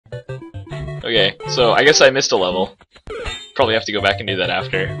Okay, so I guess I missed a level. Probably have to go back and do that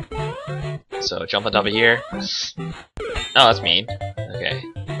after. So jump on top of here. Oh, that's mean. Okay.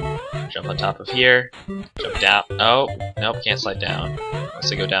 Jump on top of here. Jump down. Oh, nope, can't slide down.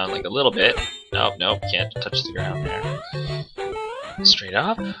 Unless I go down like a little bit. Nope, nope, can't touch the ground there. Straight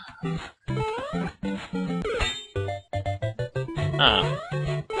up. Huh.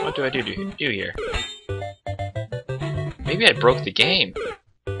 What do I do here? Maybe I broke the game.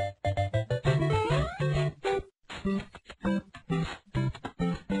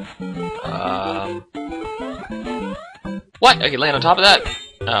 What? I can land on top of that?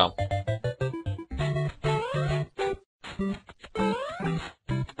 Oh. I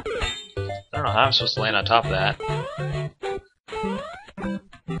don't know how I'm supposed to land on top of that.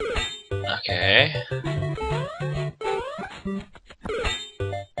 Okay.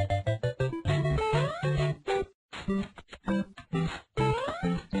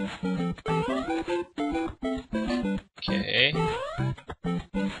 Okay.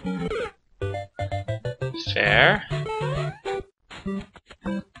 Fair.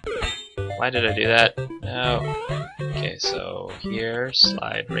 Why did I do that? No. Okay, so here,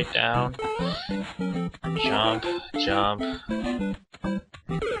 slide right down. Jump, jump.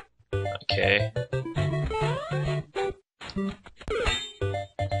 Okay.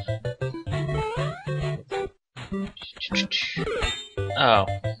 Oh.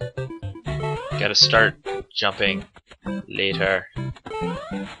 Gotta start jumping later.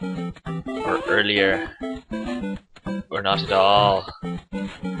 Or earlier. Or not at all.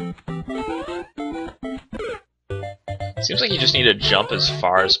 Seems like you just need to jump as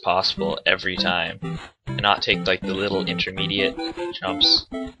far as possible every time. And not take like the little intermediate jumps.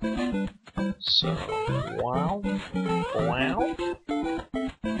 So, wow. Wow.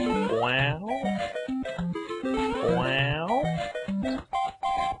 Wow. Wow.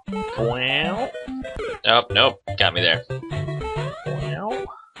 Wow. Nope, nope. Got me there. Wow.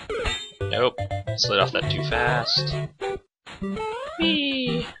 Nope. Slid off that too fast.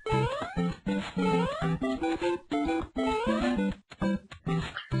 Whee!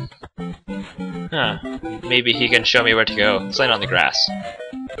 Huh. Maybe he can show me where to go. Let's land on the grass.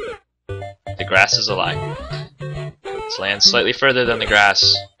 The grass is a lie. Let's land slightly further than the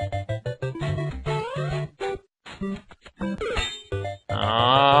grass.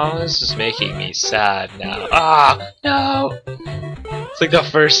 Oh, this is making me sad now. Ah, no! It's like the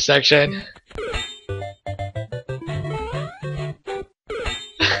first section.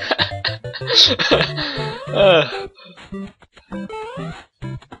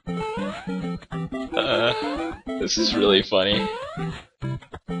 This is really funny.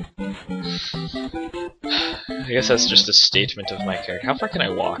 I guess that's just a statement of my character. How far can I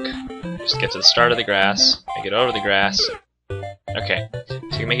walk? Just get to the start of the grass, make it over the grass. Okay, so you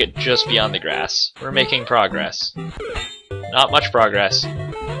can make it just beyond the grass. We're making progress. Not much progress,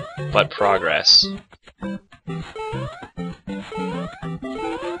 but progress.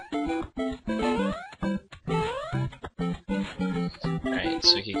 Alright,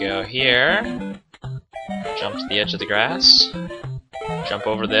 so we can go here, jump to the edge of the grass, jump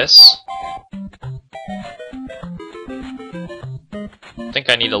over this. I think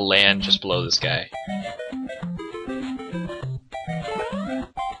I need to land just below this guy.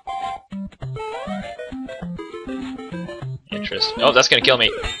 Interesting. Oh, that's gonna kill me.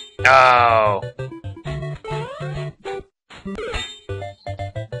 Oh!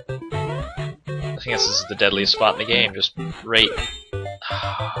 I think this is the deadliest spot in the game, just right.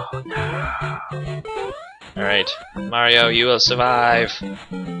 Oh, no. Alright, Mario, you will survive.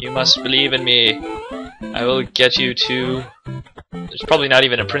 You must believe in me. I will get you to... There's probably not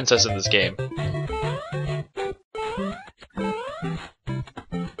even a princess in this game.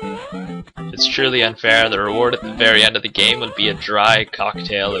 It's truly unfair. The reward at the very end of the game will be a dry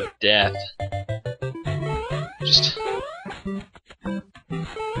cocktail of death. Just...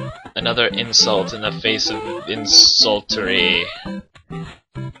 another insult in the face of insultery.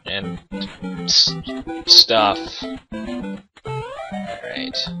 And... stuff.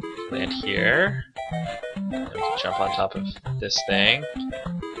 Alright, land here. Then we can jump on top of this thing.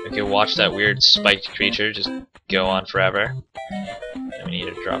 We can watch that weird spiked creature just go on forever. And we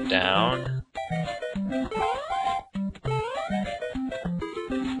need to drop down.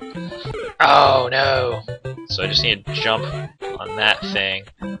 Oh no! So I just need to jump on that thing.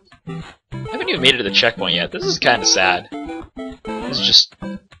 I haven't even made it to the checkpoint yet. This is kind of sad. This is just...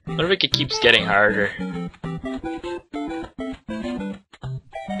 what if it keeps getting harder?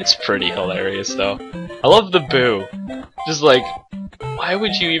 It's pretty hilarious though. I love the boo. Just like, why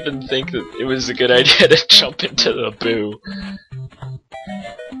would you even think that it was a good idea to jump into the boo?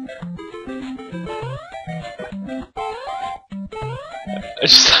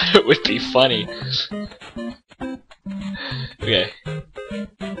 It would be funny. Okay.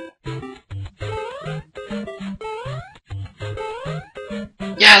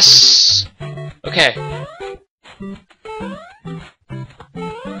 Yes! Okay.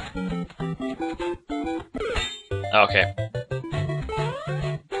 Okay.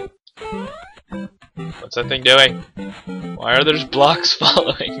 What's that thing doing? Why are there blocks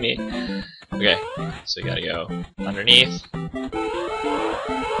following me? Okay, so you gotta go underneath.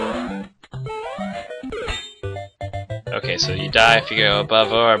 Okay, so you die if you go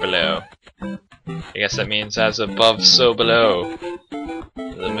above or below. I guess that means as above, so below.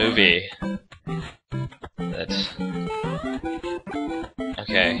 The movie.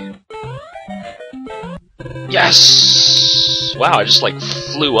 Okay. Yes! Wow, I just like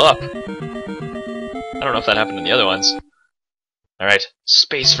flew up. I don't know if that happened in the other ones. Alright,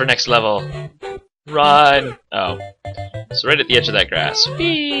 space for next level. Run! Oh. So right at the edge of that grass.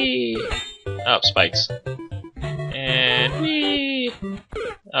 Whee! Oh, spikes. And whee!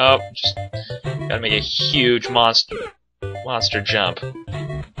 Oh, just gotta make a huge monster jump.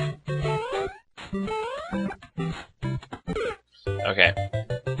 Okay.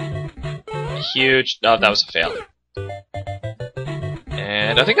 Huge. Oh, that was a fail.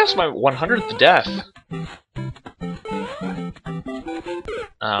 And I think that was my 100th death.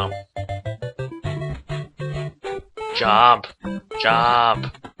 Oh. Jump!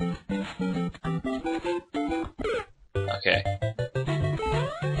 Jump! Okay.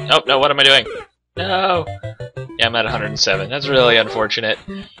 Oh, no, what am I doing? No! Yeah, I'm at 107. That's really unfortunate.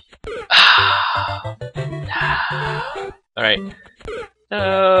 Alright.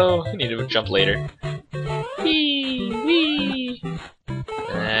 No! I need to jump later. Whee! Whee!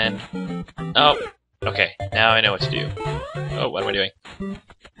 And then... Oh! Okay, now I know what to do. Oh, what am I doing?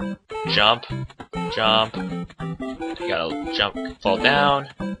 Jump. Jump. You gotta jump, fall down,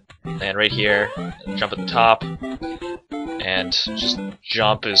 land right here, jump at the top, and just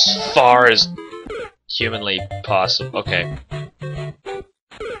jump as far as humanly possible. Okay.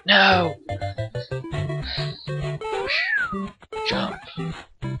 No! Jump.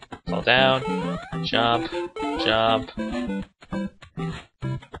 Fall down. Jump. Jump.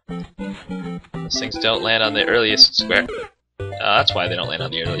 Those things don't land on the earliest square. That's why they don't land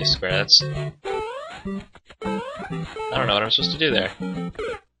on the earliest square. That's... I don't know what I'm supposed to do there.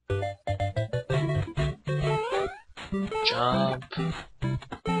 Jump.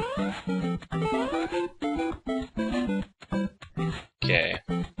 Okay.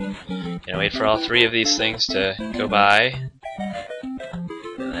 Gonna wait for all three of these things to go by.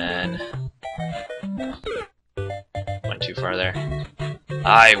 And then... Went too far there.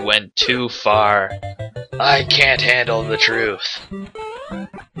 I went too far. I can't handle the truth.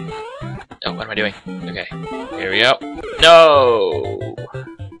 Oh, what am I doing? Okay, here we go. No!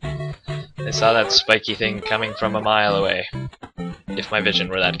 I saw that spiky thing coming from a mile away. If my vision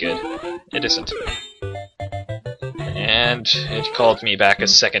were that good. It isn't. And it called me back a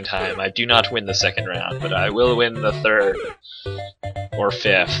second time. I do not win the second round, but I will win the third. Or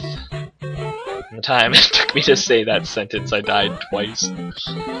fifth. In the time it took me to say that sentence, I died twice.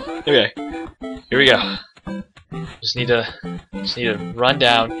 Okay, here we go. Just need to run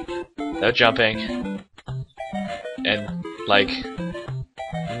down without jumping and like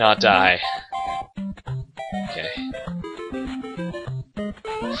not die. Okay.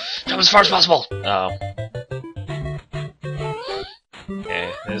 Jump as far as possible. Oh.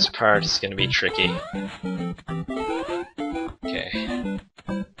 Okay, this part is gonna be tricky. Okay.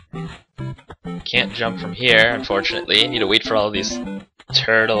 Can't jump from here, unfortunately. Need to wait for all of these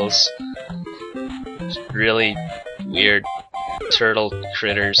turtles. Really weird turtle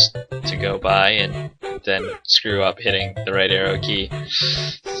critters to go by and then screw up hitting the right arrow key.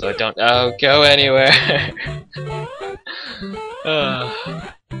 So I don't go anywhere.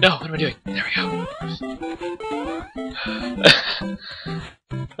 No, what am I doing? There we go.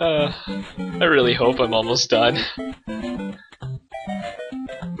 I really hope I'm almost done.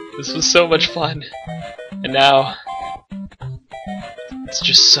 This was so much fun. And now it's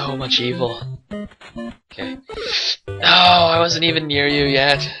just so much evil. Okay. No, I wasn't even near you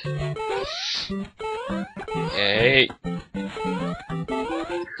yet. Okay.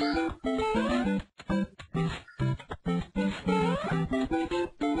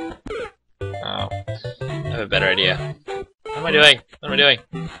 Oh. I have a better idea. What am I doing? What am I doing?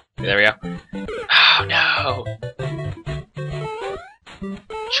 Okay, there we go. Oh no!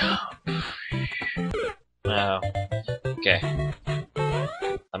 Jump. Oh. Okay.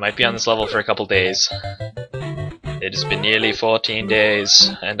 I might be on this level for a couple days. It has been nearly 14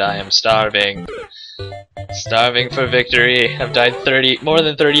 days, and I am starving. Starving for victory. I've died more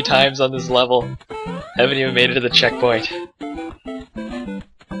than 30 times on this level. Haven't even made it to the checkpoint.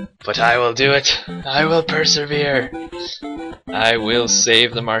 But I will do it. I will persevere. I will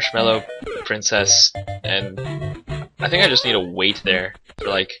save the Marshmallow Princess. And I think I just need to wait there for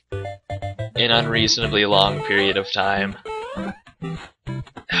like an unreasonably long period of time.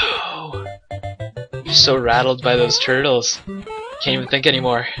 Oh, I'm so rattled by those turtles. Can't even think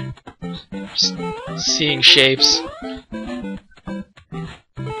anymore. Just seeing shapes.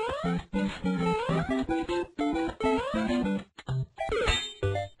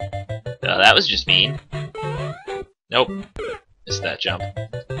 Oh, that was just mean. Nope. Missed that jump.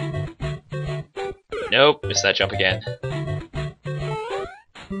 Nope. Missed that jump again.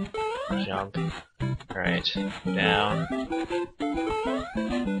 Jump. Alright. Down.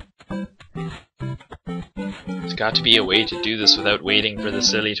 There's got to be a way to do this without waiting for the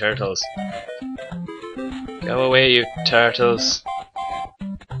silly turtles. Go away, you turtles.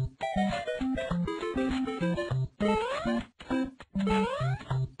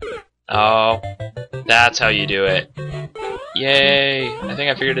 Oh, that's how you do it. Yay! I think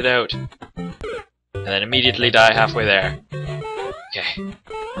I figured it out. And then immediately die halfway there. Okay.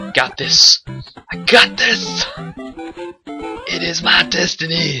 Got this! I got this! It is my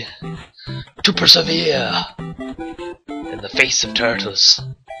destiny to persevere in the face of turtles.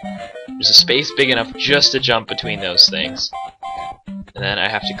 There's a space big enough just to jump between those things. And then I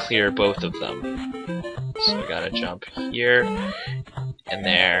have to clear both of them. So we gotta jump here and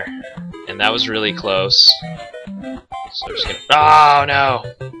there. And that was really close. So we're just gonna... Oh no!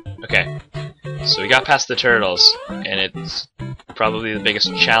 Okay. So we got past the turtles, and it's probably the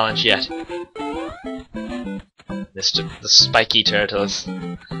biggest challenge yet. The spiky turtles.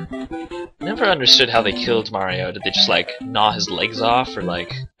 Never understood how they killed Mario. Did they just like gnaw his legs off, or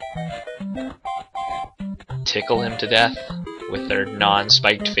like tickle him to death with their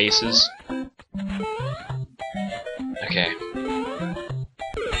non-spiked faces? Okay.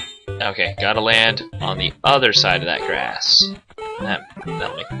 Okay, gotta land on the other side of that grass.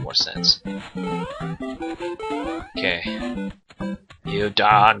 That'll make more sense. Okay. You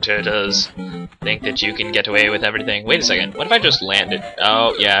darn turtles. Think that you can get away with everything. Wait a second, what if I just landed?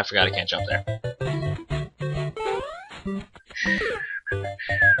 Oh, yeah, I forgot I can't jump there.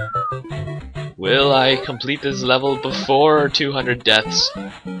 Will I complete this level before 200 deaths?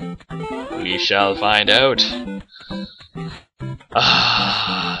 We shall find out.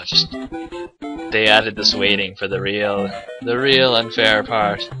 They added this waiting for the real unfair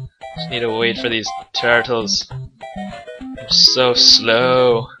part. Just need to wait for these turtles. I'm so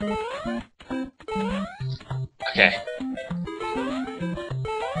slow. Okay.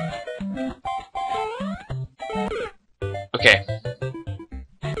 Okay.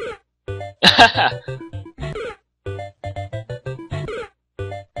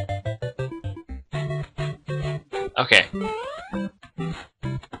 Okay.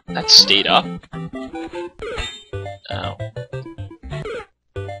 That stayed up? Oh.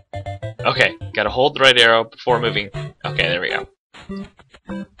 Okay, gotta hold the right arrow before moving. Okay, there we go.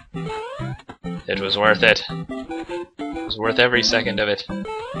 It was worth it. It was worth every second of it.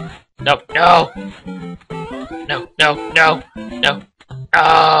 No, no! No, no, no, no!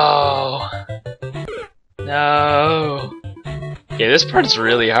 Oh! No! Okay, this part is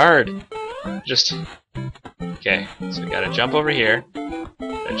really hard. Just... Okay, so we gotta jump over here.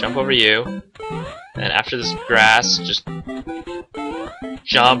 Gotta jump over you. And then after this grass, just...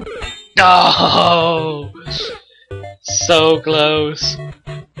 jump. No! So close!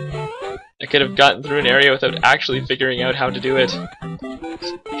 I could have gotten through an area without actually figuring out how to do it.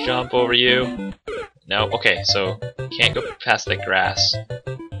 Just jump over you. No, okay, so can't go past the grass.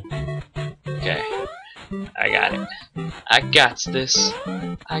 Okay. I got it. I got this.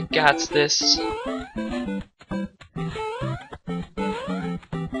 I got this.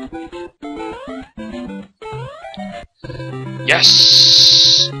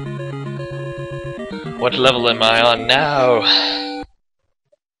 Yes! What level am I on now?